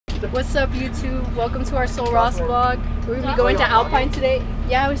What's up, YouTube? Welcome to our Sul Ross vlog. We're gonna be going to Alpine today.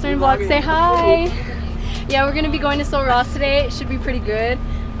 Yeah, we're starting vlog. Say hi. Yeah, we're gonna be going to Sul Ross today. It should be pretty good.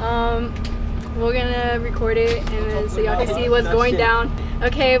 We're gonna record it and then so y'all can see what's going down.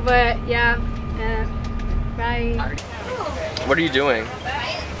 Okay, but yeah, bye. What are you doing?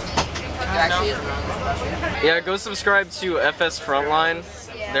 Yeah, go subscribe to FS Frontline.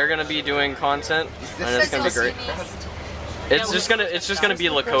 They're gonna be doing content, and it's gonna be great. It's just gonna be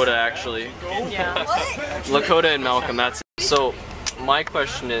Lakota actually. Yeah. Lakota and Malcolm. That's it. So my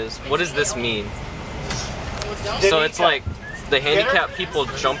question is, what does this mean? So it's like the handicapped people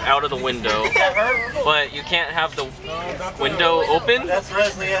jump out of the window, but you can't have the window open.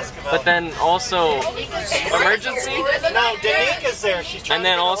 But then also emergency. No, Danika's there. She's trying. And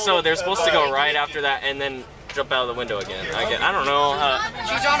then also they're supposed to go right after that, and then jump out of the window again. I don't know.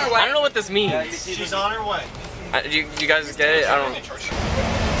 She's on her way. I don't know what this means. She's on her way. You guys get it? I don't.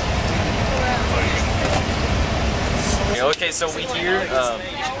 Okay, so we hear. I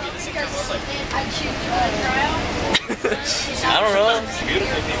don't know.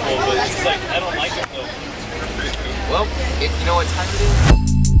 Beautiful people, but it's like I don't like it though. Well, you know what time it is?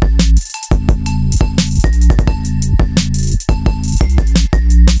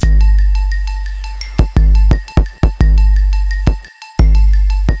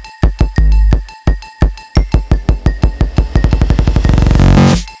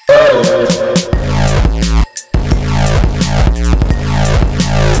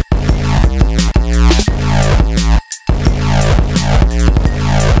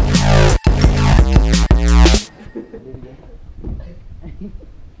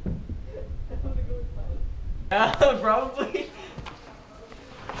 Probably.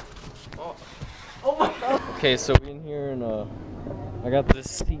 Oh my God. Okay, so we're in here and I got this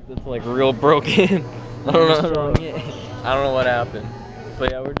seat that's like real broken. I don't know what happened.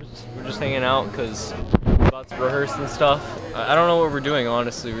 But yeah, we're just hanging out because we're about to rehearse and stuff. I don't know what we're doing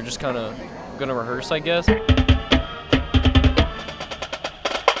honestly. We're just kind of gonna rehearse, I guess.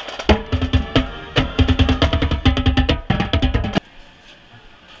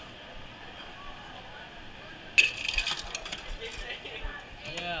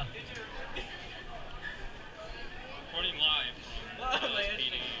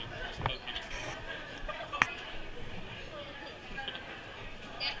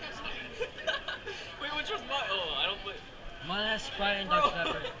 Mine has Sprite and Dr.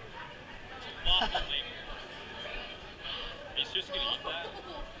 Pepper. He's just gonna eat that?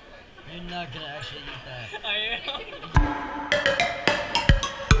 You're not gonna actually eat that. I am.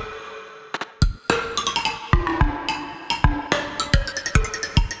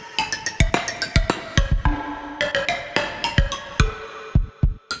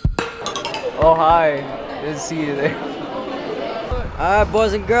 Oh hi, good to see you there. Alright,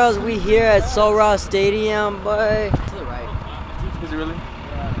 boys and girls, we here at Sul Ross Stadium, boy. To the right. Is it really?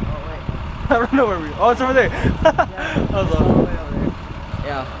 Yeah. Oh wait. I don't know where we. Oh, it's over there.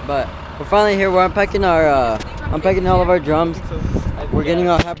 Yeah, but we're finally here. We're unpacking unpacking all of our drums. We're getting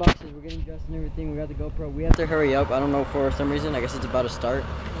our hat boxes. We're getting dressed and everything. We got the GoPro. We have to hurry up. I don't know for some reason. I guess it's about to start.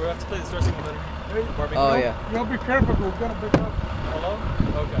 We have to play the Star Signal then. Oh yeah. You'll be careful. We've got to pick up. Hello?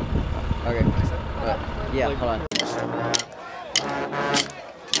 Okay. Okay. Yeah. Hold on.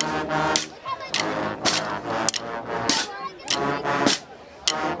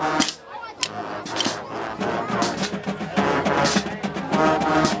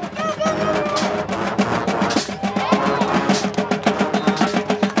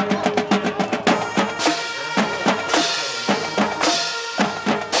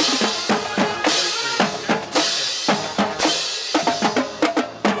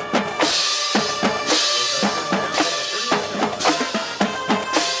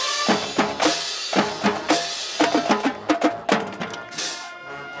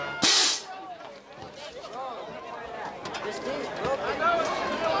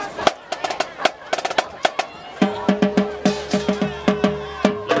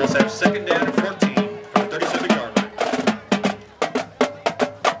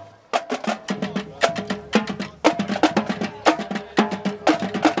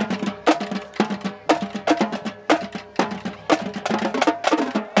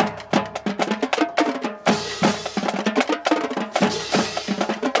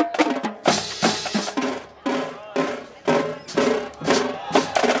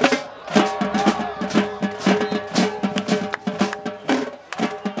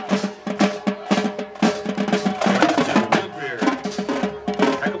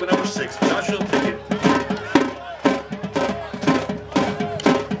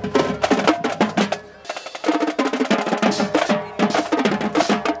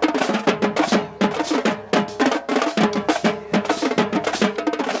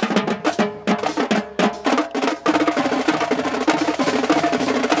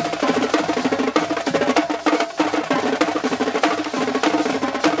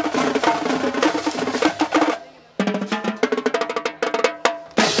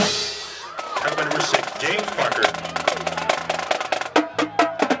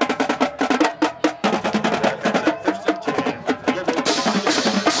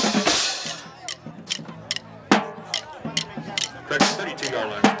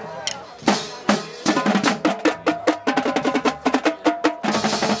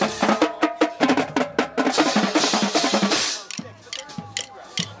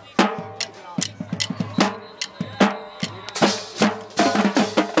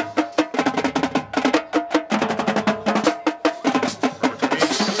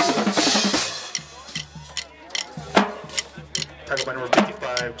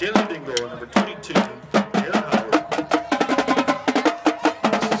 Jalen Dingle, number 22, Aaron Howard.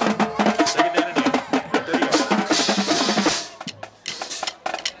 Second down and 8, 30 yards.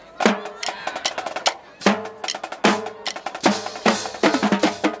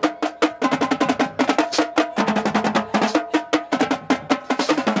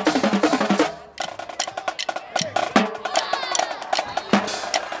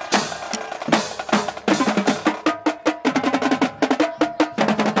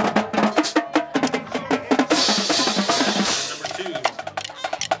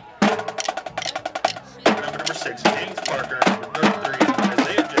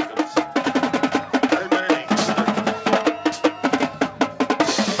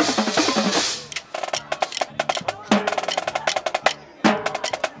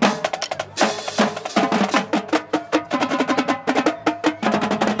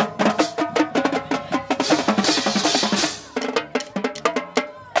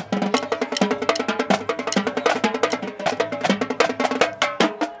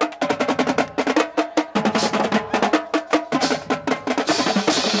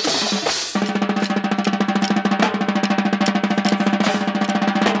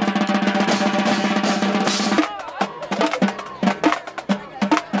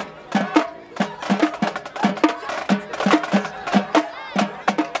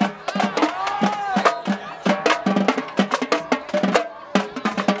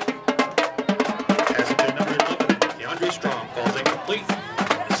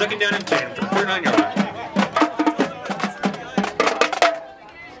 Second down and 10 from the 49-yard line.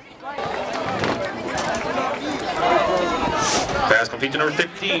 Pass complete to number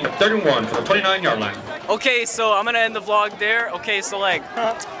 15, 31 from the 29-yard line. Okay, so I'm gonna end the vlog there. Okay, so like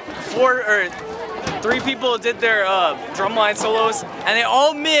 3 people did their drumline solos, and they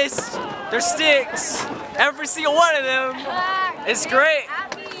all missed their sticks. Every single one of them. It's great.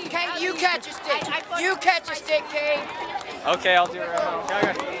 Okay, you catch a stick. You catch a stick, Kate. Okay, I'll do it right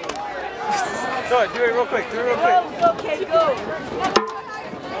now. Go, do it real quick. Do it real quick. Go, Kate, go.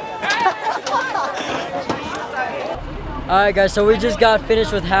 Alright guys, so we just got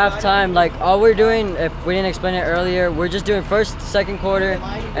finished with halftime. Like all we're doing, if we didn't explain it earlier, we're just doing first, second quarter,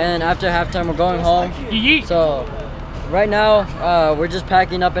 and after halftime we're going home. So right now, we're just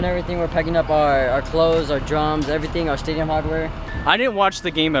packing up and everything. We're packing up our clothes, our drums, everything, our stadium hardware. I didn't watch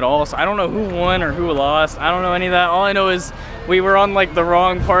the game at all, so I don't know who won or who lost. I don't know any of that. All I know is we were on like the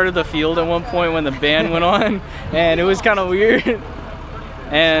wrong part of the field at one point when the band went on, and it was kind of weird.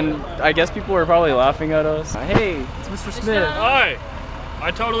 And I guess people were probably laughing at us. Hey, it's Mr. Smith. Hi. I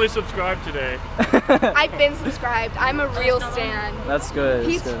totally subscribed today. I've been subscribed. I'm a real stan. That's good.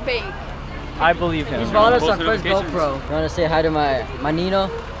 He's good. fake. I believe him. He bought us our first GoPro. I want to say hi to my Nino.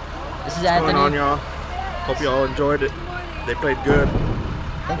 This is Anthony. What's going on, y'all? Hope y'all enjoyed it. They played good.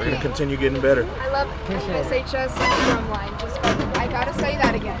 They're going to continue getting better. I love SHS Drumline. Just, I gotta say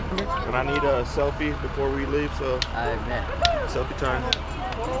that again. And I need a selfie before we leave, so I bet. selfie time.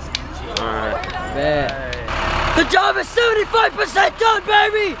 Alright. Bet. The job is 75% done,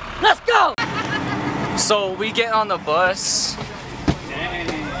 baby! Let's go! So we get on the bus. Look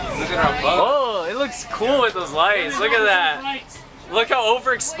at our bus. Oh, it looks cool with those lights. Look at that. Look how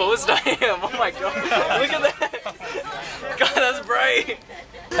overexposed I am. Oh my god. Look at that. God, that's bright.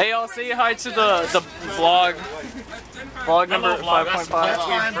 Hey, I'll say hi to the vlog. Vlog number 5.5.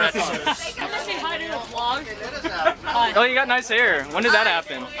 I'm gonna say hi to the vlog. Oh, you got nice hair. When did that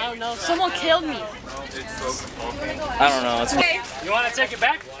happen? I don't know. Someone killed me. I don't know. It's Okay. You want to take it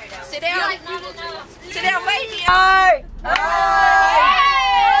back? Sit down. Sit down, baby. Hi!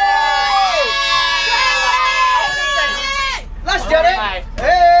 Let's get it.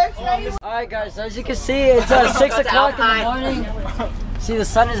 Hey! Alright guys, so as you can see, it's 6 o'clock in the morning. See, the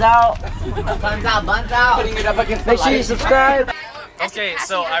sun is out. Sun's out, buns out. Make sure you subscribe. Okay,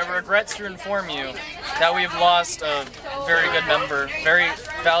 so I regret to inform you that we've lost a very good member, very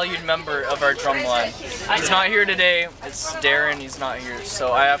valued member of our drum line. He's not here today. It's Darren. He's not here,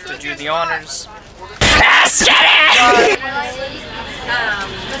 so I have to do the honors.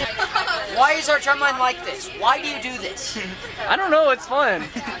 Why is our drumline like this? Why do you do this? I don't know. It's fun.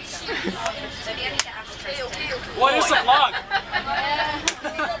 What is the vlog?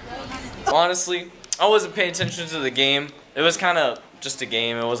 Honestly, I wasn't paying attention to the game. It was kind of just a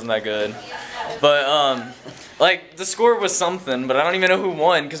game. It wasn't that good. But like the score was something, but I don't even know who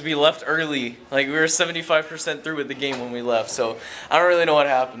won because we left early. Like we were 75% through with the game when we left, so I don't really know what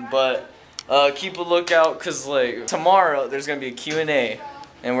happened. But keep a lookout because like tomorrow there's gonna be a Q&A,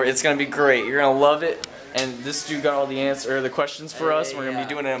 and it's gonna be great. You're gonna love it. And this dude got all the questions for us. We're gonna be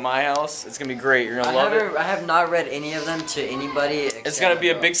doing it at my house. It's gonna be great. You're gonna love it. I have not read any of them to anybody. It's gonna be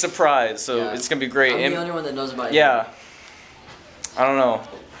a big surprise, so it's gonna be great. I'm the only one that knows about it. Yeah. I don't know.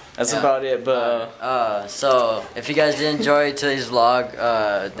 That's about it, but so if you guys did enjoy today's vlog,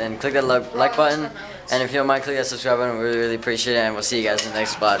 then click that like button, and if you don't mind, click that subscribe button. We really appreciate it, and we'll see you guys in the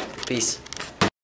next spot. Peace.